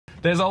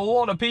There's a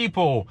lot of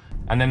people.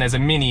 And then there's a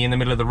Mini in the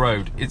middle of the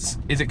road. Is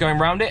it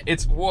going around it?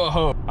 It's,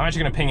 whoa. I'm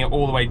actually gonna ping it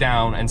all the way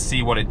down and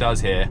see what it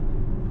does here.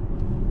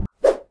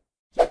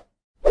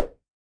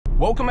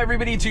 Welcome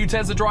everybody to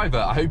Tesla Driver.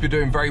 I hope you're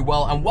doing very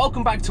well and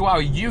welcome back to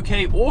our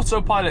UK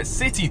Autopilot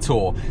City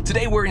Tour.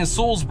 Today we're in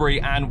Salisbury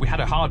and we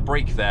had a hard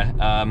break there.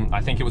 I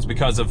think it was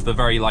because of the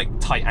very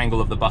tight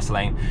angle of the bus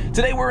lane.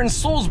 Today we're in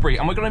Salisbury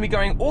and we're going to be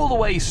going all the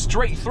way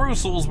straight through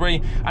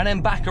Salisbury and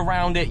then back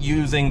around it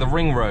using the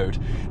ring road.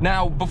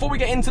 Now, before we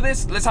get into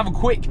this, let's have a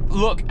quick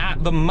look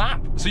at the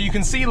map. So you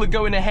can see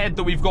going ahead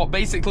that we've got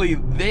basically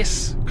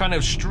this kind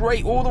of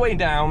straight all the way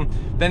down.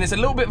 Then it's a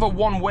little bit of a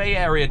one-way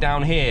area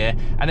down here,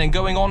 and then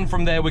going on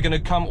from there, we're going to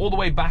come all the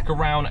way back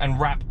around and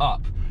wrap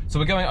up. So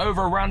we're going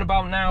over a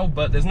roundabout now,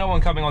 but there's no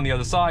one coming on the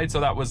other side, so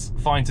that was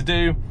fine to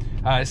do.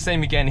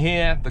 Same again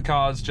here, the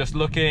car's just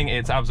looking,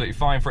 it's absolutely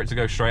fine for it to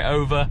go straight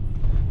over.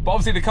 But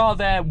obviously the car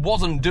there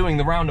wasn't doing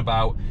the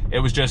roundabout, it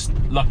was just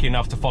lucky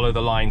enough to follow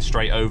the line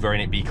straight over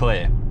and it be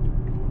clear.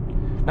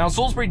 Now,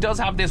 Salisbury does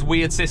have this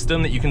weird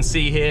system that you can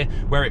see here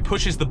where it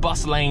pushes the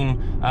bus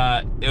lane,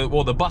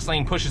 or the bus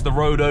lane pushes the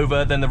road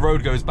over, then the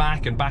road goes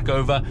back and back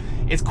over.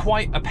 It's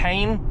quite a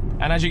pain,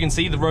 and as you can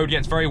see, the road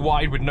gets very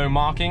wide with no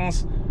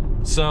markings.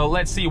 So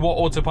let's see what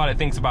Autopilot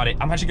thinks about it.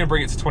 I'm actually gonna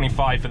bring it to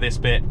 25 for this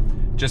bit,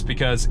 just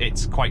because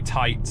it's quite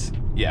tight.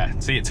 Yeah,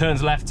 see, it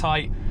turns left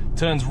tight,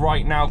 turns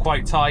right now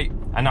quite tight,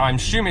 and I'm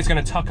assuming it's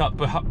gonna tuck up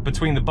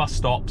between the bus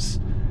stops.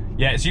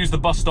 Yeah, it's used the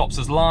bus stops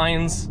as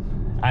lines,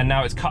 and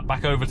now it's cut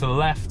back over to the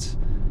left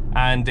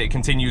and it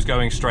continues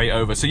going straight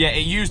over. So yeah,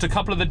 it used a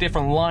couple of the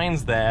different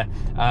lines there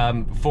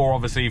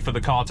obviously for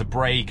the car to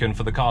brake and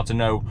for the car to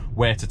know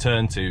where to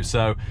turn to.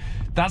 So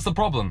that's the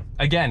problem.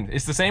 Again,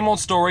 it's the same old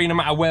story no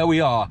matter where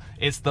we are.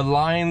 It's the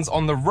lines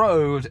on the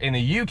road in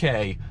the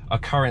UK are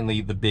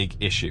currently the big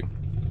issue.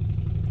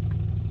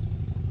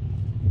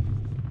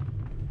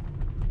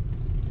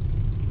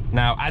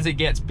 Now, as it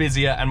gets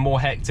busier and more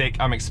hectic,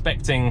 I'm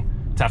expecting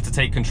to have to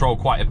take control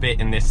quite a bit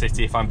in this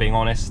city, if I'm being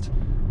honest.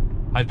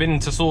 I've been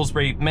to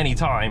Salisbury many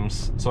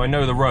times, so I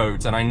know the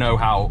roads and I know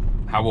how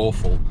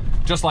awful,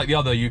 just like the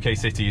other UK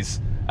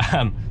cities,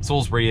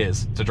 Salisbury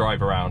is to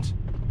drive around.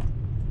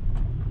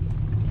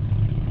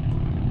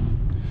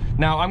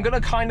 Now, I'm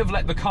gonna kind of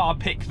let the car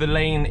pick the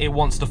lane it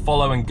wants to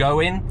follow and go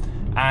in,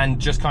 and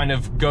just kind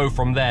of go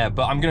from there,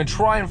 but I'm gonna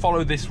try and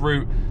follow this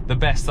route the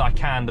best I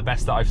can, the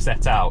best that I've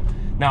set out.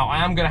 Now,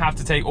 I am gonna have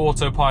to take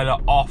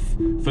Autopilot off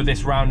for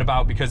this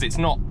roundabout because it's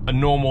not a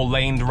normal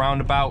laned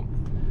roundabout.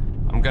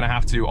 I'm gonna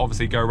have to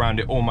obviously go around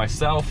it all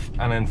myself,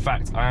 and in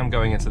fact, I am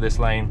going into this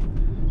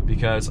lane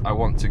because I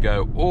want to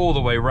go all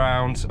the way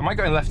around. Am I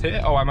going left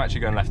here? Oh, I'm actually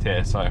going left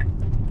here, so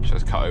let's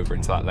just cut over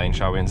into that lane,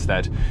 shall we,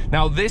 instead?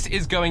 Now, this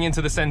is going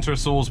into the center of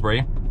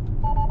Salisbury.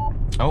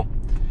 Oh,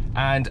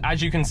 and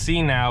as you can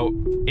see now,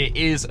 it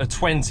is a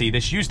 20.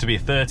 This used to be a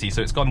 30,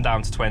 so it's gone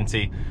down to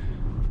 20.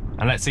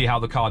 And let's see how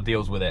the car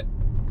deals with it.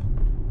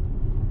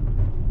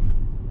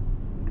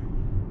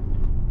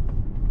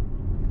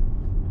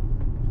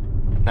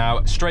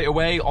 Now, straight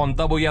away on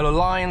double yellow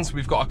lines,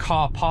 we've got a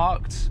car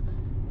parked.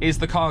 Is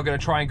the car gonna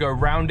try and go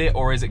around it,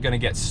 or is it gonna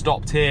get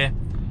stopped here?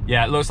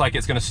 Yeah, it looks like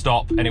it's gonna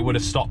stop, and it would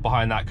have stopped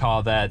behind that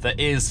car there that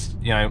is,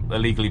 you know,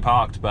 illegally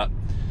parked, but,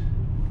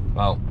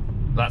 well,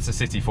 that's a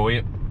city for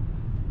you.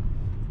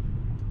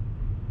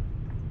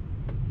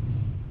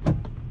 And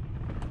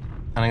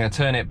I'm gonna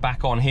turn it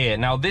back on here.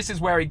 Now, this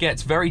is where it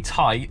gets very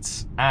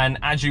tight, and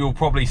as you'll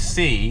probably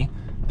see,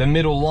 the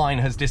middle line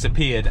has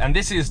disappeared, and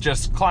this is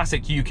just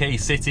classic UK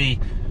city,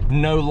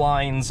 no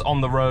lines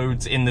on the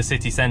roads in the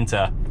city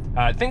centre.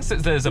 It thinks that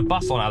there's a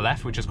bus on our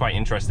left, which is quite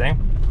interesting,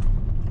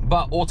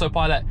 but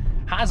Autopilot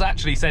has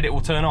actually said it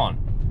will turn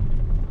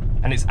on.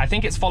 And I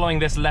think it's following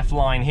this left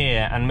line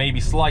here and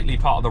maybe slightly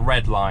part of the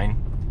red line,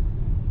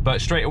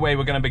 but straight away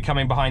we're going to be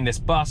coming behind this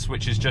bus,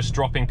 which is just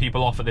dropping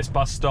people off at this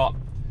bus stop,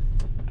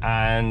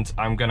 and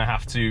I'm going to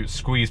have to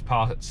squeeze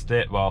past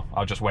it. Well,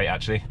 I'll just wait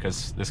actually,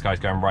 because this guy's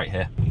going right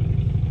here.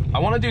 I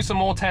want to do some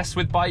more tests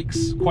with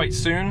bikes quite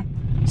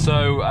soon,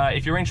 so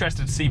if you're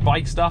interested to see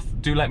bike stuff,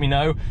 do let me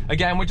know.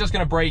 Again, we're just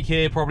going to brake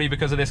here probably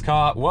because of this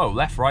car. Whoa,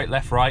 left, right,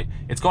 left, right.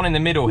 It's gone in the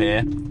middle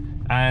here,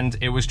 and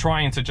it was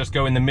trying to just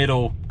go in the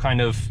middle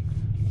kind of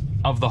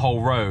the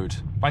whole road.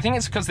 But I think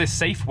it's because this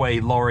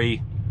Safeway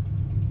lorry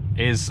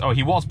is, oh,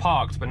 he was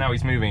parked, but now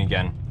he's moving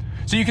again.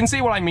 So you can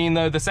see what I mean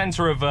though, the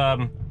center of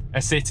a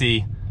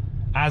city,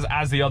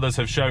 as the others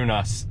have shown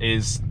us,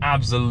 is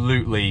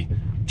absolutely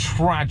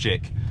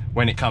tragic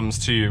when it comes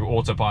to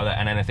Autopilot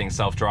and anything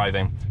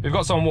self-driving. We've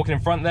got someone walking in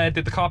front there.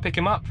 Did the car pick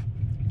him up?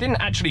 Didn't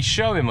actually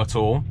show him at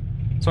all,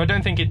 so I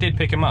don't think it did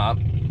pick him up.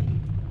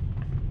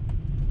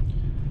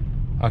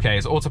 Okay,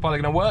 is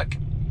Autopilot gonna work?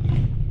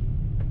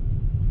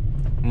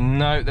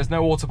 No, there's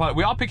no Autopilot.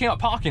 We are picking up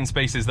parking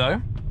spaces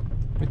though.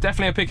 We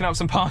definitely are picking up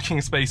some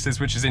parking spaces,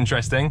 which is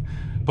interesting,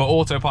 but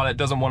Autopilot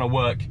doesn't want to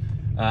work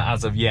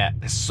as of yet.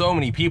 There's so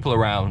many people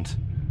around.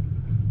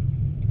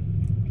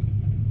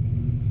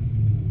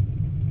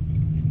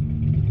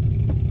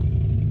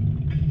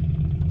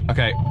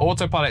 Okay,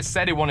 autopilot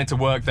said it wanted to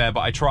work there, but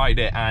I tried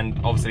it and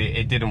obviously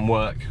it didn't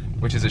work,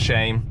 which is a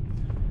shame.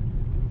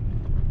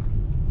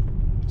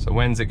 So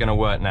when's it gonna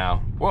work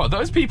now? Whoa,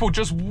 those people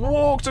just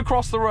walked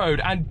across the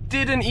road and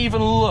didn't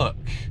even look.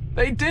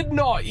 They did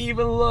not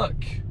even look.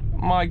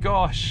 My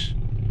gosh.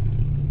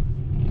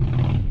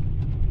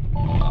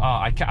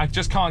 I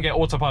just can't get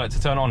autopilot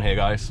to turn on here,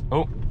 guys.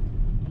 Oh.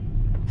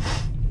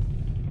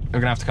 We're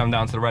gonna have to come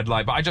down to the red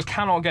light, but I just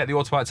cannot get the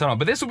autopilot to turn on.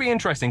 But this will be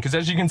interesting, because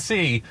as you can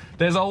see,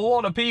 there's a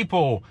lot of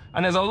people,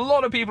 and there's a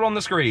lot of people on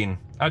the screen.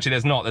 Actually,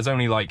 there's not, there's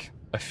only like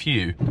a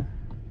few.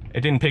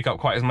 It didn't pick up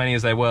quite as many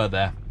as there were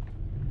there.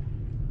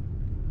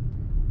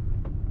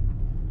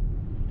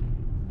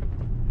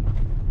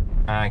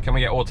 And can we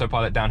get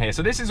autopilot down here?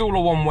 So this is all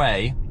a one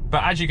way,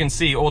 but as you can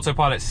see,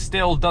 autopilot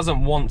still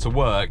doesn't want to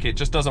work. It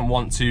just doesn't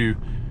want to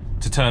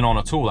turn on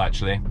at all,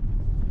 actually.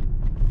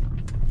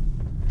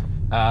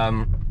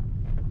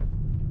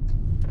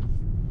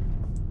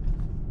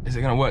 Is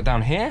it gonna work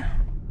down here?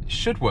 It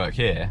should work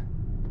here.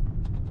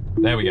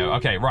 There we go.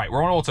 Okay, right,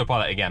 we're on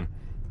autopilot again.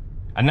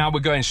 And now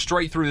we're going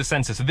straight through the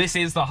centre. So this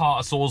is the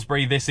heart of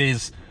Salisbury. This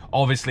is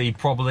obviously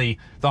probably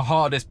the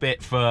hardest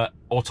bit for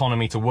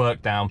autonomy to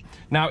work down.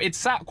 Now, it's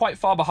sat quite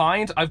far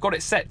behind. I've got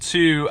it set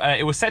to,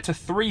 it was set to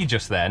 3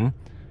 just then.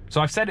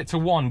 So I've set it to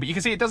 1, but you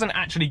can see it doesn't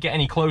actually get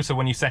any closer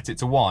when you set it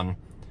to 1.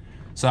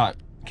 So,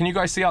 can you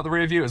guys see out the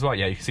rear view as well?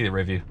 Yeah, you can see the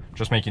rear view.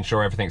 Just making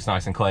sure everything's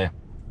nice and clear.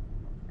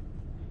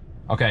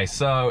 Okay,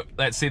 so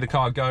let's see the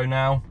car go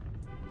now.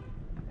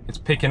 It's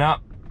picking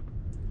up.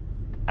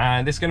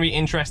 And this is going to be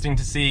interesting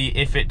to see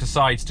if it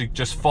decides to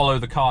just follow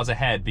the cars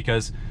ahead,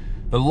 because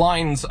the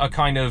lines are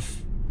kind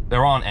of,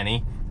 there aren't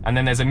any. And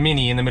then there's a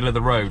Mini in the middle of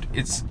the road.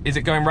 Is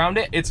it going around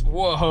it? It's,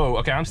 whoa,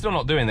 okay, I'm still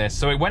not doing this.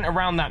 So it went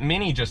around that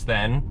Mini just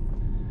then,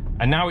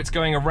 and now it's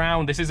going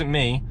around, this isn't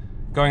me,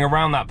 going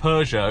around that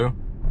Peugeot.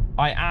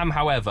 I am,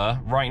 however,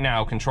 right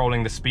now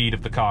controlling the speed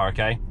of the car,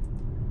 okay?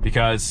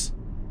 Because,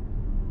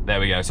 there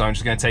we go, so I'm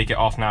just gonna take it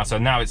off now. So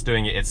now it's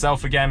doing it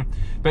itself again.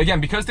 But again,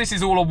 because this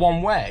is all a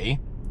one way,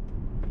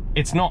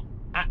 it's not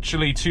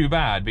actually too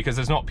bad, because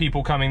there's not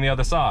people coming the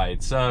other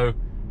side. So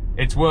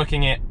it's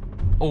working it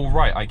all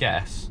right, I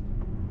guess.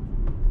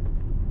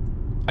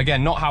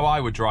 Again, not how I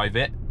would drive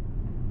it,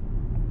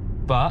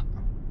 but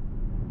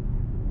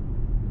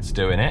it's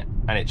doing it.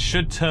 And it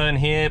should turn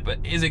here, but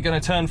is it gonna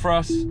turn for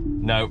us?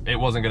 No, it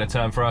wasn't gonna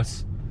turn for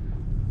us.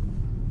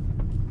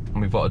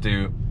 And we've got to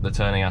do the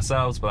turning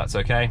ourselves, but that's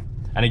okay.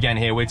 And again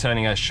here, we're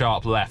turning a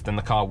sharp left and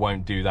the car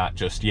won't do that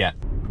just yet.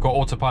 We've got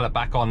autopilot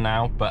back on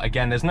now, but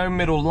again, there's no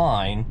middle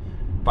line.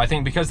 But I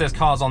think because there's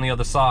cars on the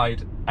other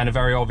side and a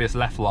very obvious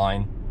left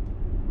line,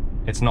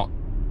 it's not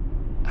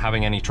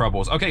having any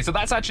troubles. Okay, so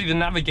that's actually the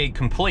navigate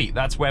complete.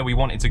 That's where we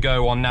wanted to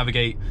go on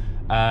navigate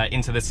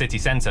into the city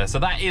centre. So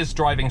that is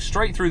driving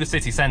straight through the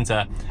city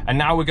centre, and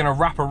now we're going to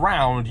wrap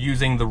around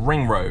using the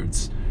ring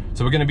roads.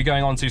 So we're going to be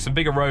going on to some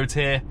bigger roads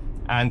here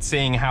and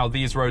seeing how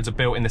these roads are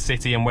built in the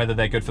city and whether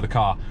they're good for the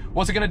car.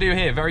 What's it going to do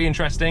here? Very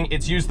interesting.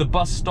 It's used the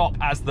bus stop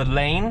as the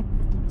lane.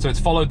 So it's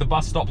followed the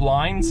bus stop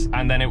lines,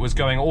 and then it was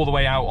going all the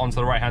way out onto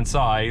the right hand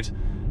side.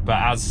 But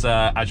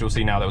as you'll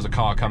see now, there was a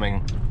car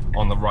coming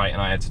on the right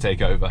and I had to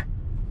take over.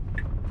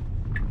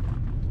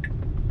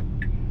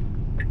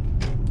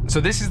 So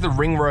this is the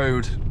ring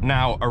road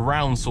now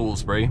around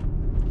Salisbury.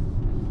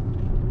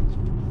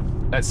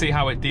 Let's see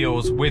how it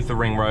deals with the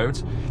ring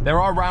roads.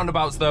 There are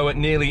roundabouts though at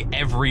nearly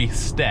every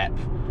step.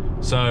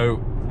 So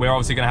we're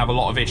obviously gonna have a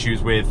lot of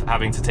issues with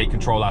having to take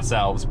control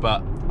ourselves,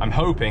 but I'm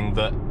hoping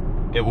that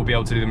it will be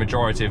able to do the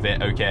majority of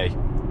it okay.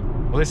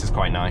 Well, this is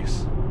quite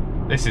nice.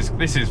 This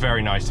is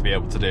very nice to be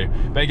able to do.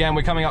 But again,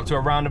 we're coming up to a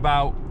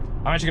roundabout.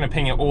 I'm actually gonna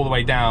ping it all the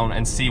way down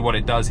and see what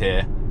it does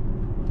here.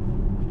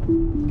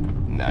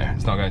 No,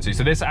 it's not going to.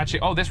 So this actually,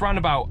 oh, this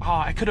roundabout,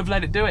 I could have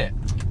let it do it.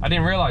 I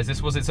didn't realize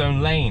this was its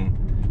own lane.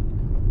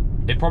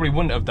 It probably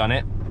wouldn't have done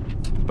it,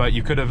 but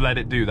you could have let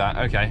it do that.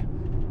 Okay.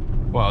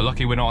 Well,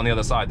 lucky we're not on the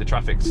other side. The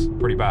traffic's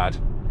pretty bad.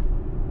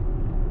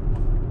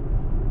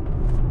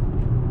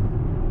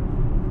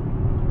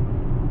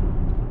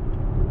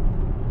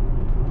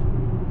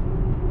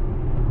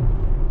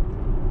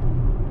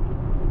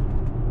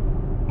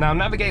 Now,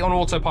 navigate on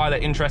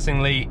autopilot,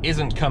 interestingly,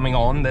 isn't coming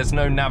on. There's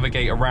no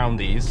navigate around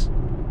these,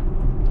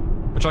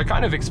 which I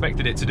kind of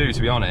expected it to do,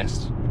 to be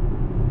honest.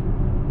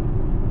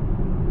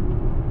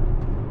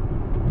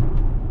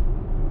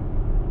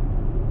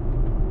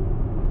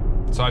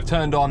 So I've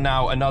turned on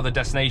now another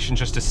destination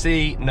just to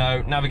see.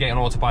 No, navigate on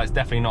autopilot is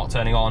definitely not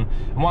turning on.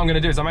 And what I'm gonna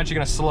do is I'm actually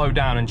gonna slow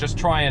down and just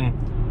try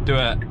and do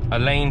a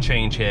lane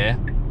change here.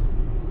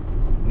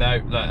 No,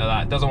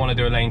 that doesn't wanna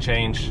do a lane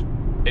change.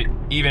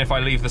 Even if I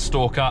leave the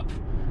stalk up,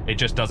 it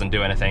just doesn't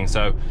do anything.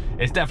 So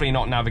it's definitely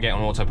not navigate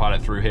on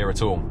autopilot through here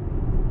at all.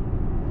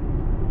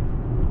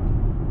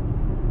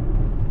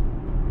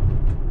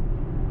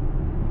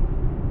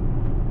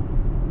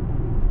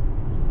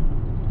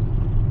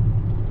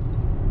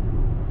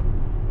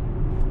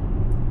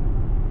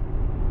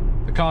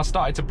 The car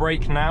started to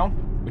brake now,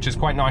 which is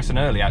quite nice and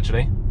early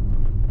actually.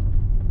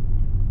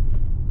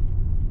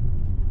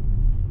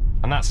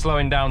 And and that's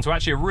slowing down to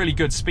actually a really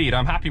good speed.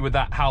 I'm happy with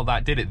that, how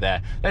that did it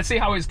there. Let's see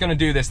how it's going to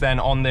do this then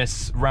on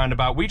this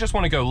roundabout. We just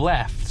want to go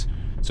left,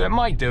 so it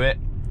might do it.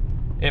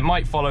 It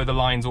might follow the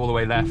lines all the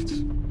way left,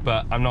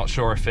 but I'm not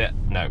sure if it...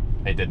 No,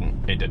 it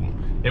didn't. It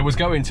didn't. It was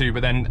going to, but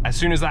then as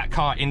soon as that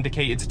car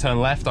indicated to turn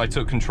left, I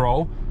took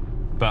control,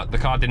 but the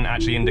car didn't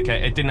actually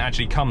indicate. It didn't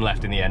actually come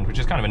left in the end, which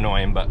is kind of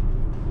annoying, but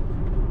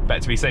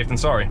better to be safe than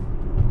sorry.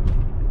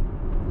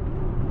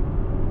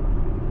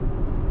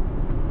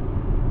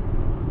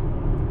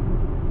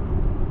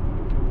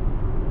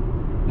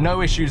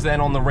 No issues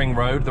then on the ring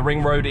road. The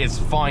ring road is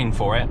fine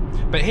for it.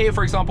 But here,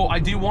 for example, I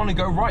do want to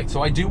go right.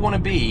 So I do want to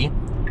be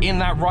in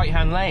that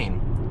right-hand lane.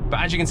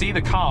 But as you can see,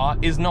 the car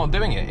is not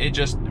doing it. It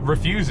just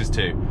refuses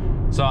to.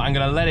 So I'm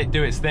going to let it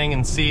do its thing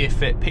and see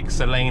if it picks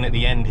a lane at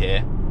the end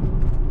here.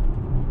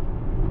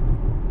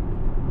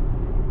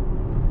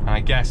 And I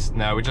guess,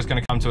 no, we're just going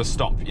to come to a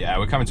stop. Yeah,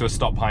 we're coming to a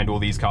stop behind all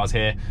these cars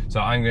here. So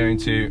I'm going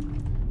to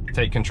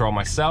take control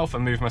myself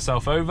and move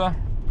myself over.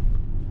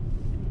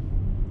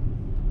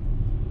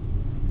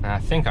 And I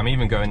think I'm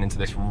even going into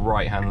this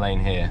right-hand lane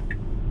here.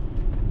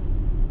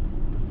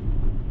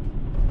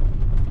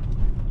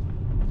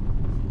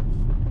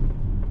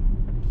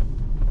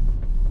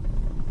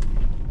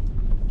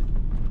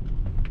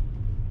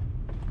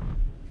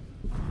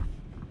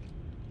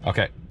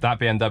 Okay, that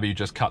BMW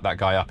just cut that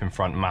guy up in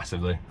front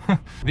massively.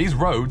 These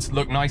roads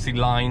look nicely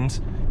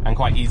lined and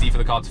quite easy for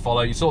the car to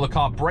follow. You saw the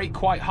car brake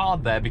quite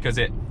hard there because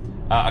a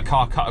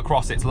car cut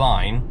across its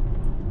line,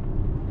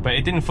 but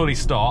it didn't fully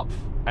stop.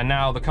 And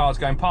now the car's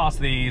going past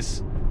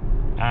these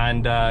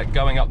and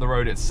going up the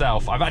road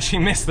itself. I've actually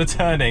missed the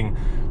turning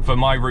for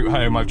my route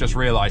home. I've just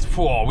realized,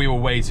 whoa, we were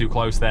way too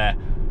close there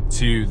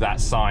to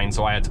that sign,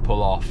 so I had to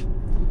pull off.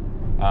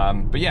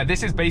 But yeah,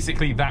 this is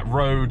basically that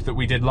road that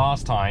we did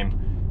last time,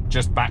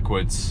 just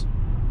backwards.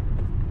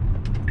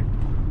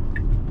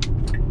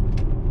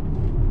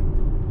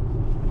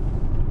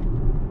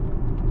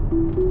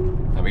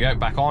 There we go,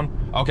 back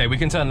on. Okay, we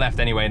can turn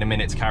left anyway in a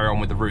minute to carry on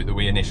with the route that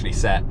we initially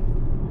set.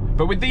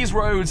 But with these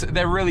roads,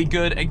 they're really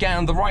good.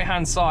 Again, the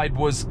right-hand side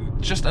was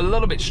just a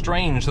little bit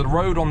strange. The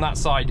road on that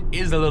side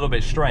is a little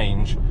bit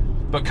strange,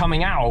 but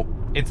coming out,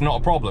 it's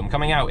not a problem.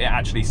 Coming out, it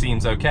actually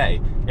seems okay.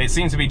 It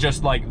seems to be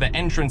just like the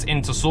entrance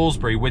into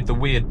Salisbury with the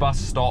weird bus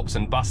stops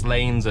and bus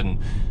lanes and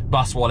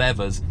bus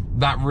whatevers.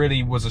 That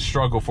really was a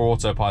struggle for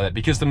AutoPilot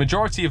because the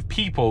majority of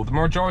people, the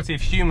majority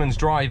of humans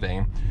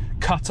driving,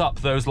 cut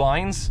up those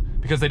lines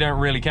because they don't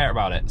really care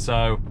about it.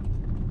 So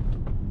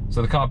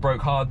the car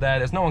broke hard there.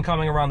 There's no one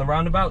coming around the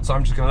roundabout, so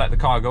I'm just gonna let the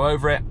car go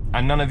over it.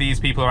 And none of these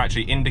people are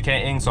actually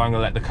indicating, so I'm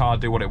gonna let the car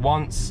do what it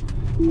wants.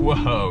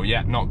 Whoa,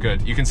 yeah, not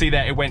good. You can see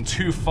there it went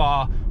too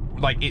far,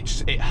 like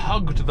it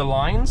hugged the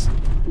lines,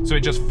 so it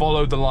just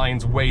followed the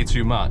lines way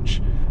too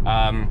much.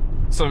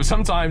 So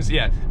sometimes,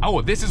 yeah.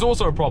 Oh, this is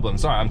also a problem.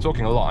 Sorry, I'm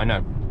talking a lot, I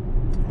know.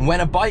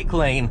 When a bike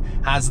lane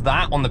has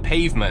that on the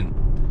pavement,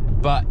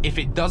 but if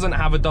it doesn't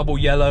have a double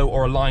yellow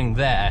or a line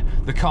there,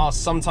 the car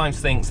sometimes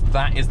thinks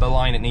that is the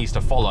line it needs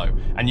to follow.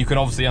 And you can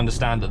obviously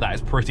understand that that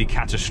is pretty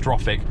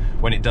catastrophic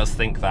when it does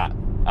think that.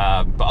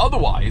 But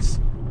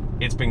otherwise,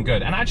 it's been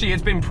good. And actually,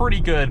 it's been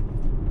pretty good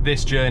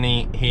this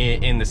journey here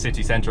in the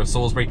city centre of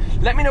Salisbury.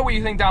 Let me know what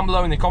you think down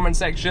below in the comment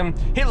section.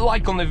 Hit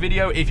like on the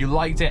video if you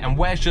liked it, and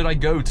where should I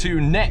go to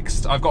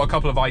next? I've got a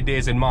couple of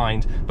ideas in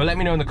mind, but let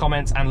me know in the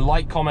comments, and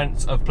like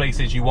comments of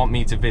places you want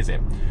me to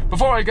visit.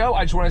 Before I go,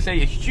 I just want to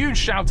say a huge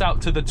shout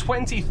out to the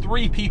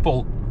 23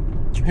 people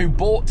who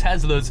bought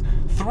Teslas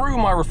through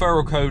my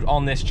referral code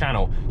on this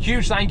channel.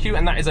 Huge thank you,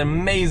 and that is an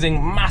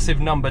amazing, massive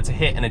number to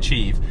hit and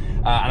achieve.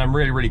 And I'm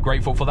really, really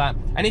grateful for that.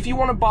 And if you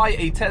want to buy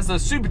a Tesla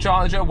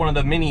supercharger, one of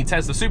the mini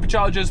Tesla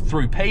superchargers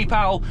through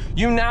PayPal,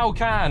 you now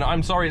can.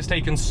 I'm sorry it's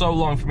taken so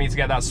long for me to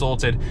get that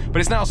sorted, but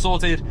it's now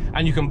sorted,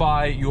 and you can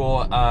buy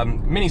your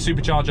mini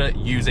supercharger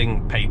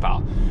using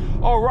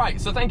PayPal. All right,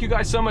 so thank you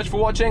guys so much for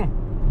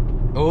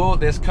watching. Oh,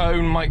 this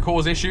cone might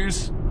cause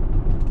issues.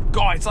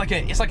 God, it's like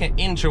an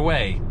inch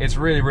away. It's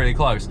really, really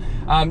close.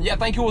 Yeah,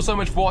 thank you all so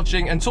much for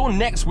watching. Until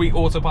next week,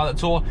 AutoPilot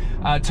Tour.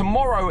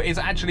 Tomorrow is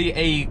actually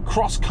a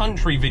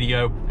cross-country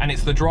video, and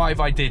it's the drive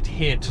I did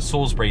here to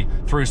Salisbury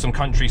through some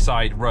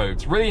countryside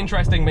roads. Really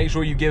interesting. Make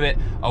sure you give it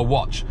a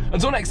watch.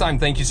 Until next time,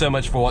 thank you so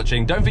much for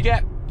watching. Don't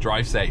forget,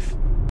 drive safe.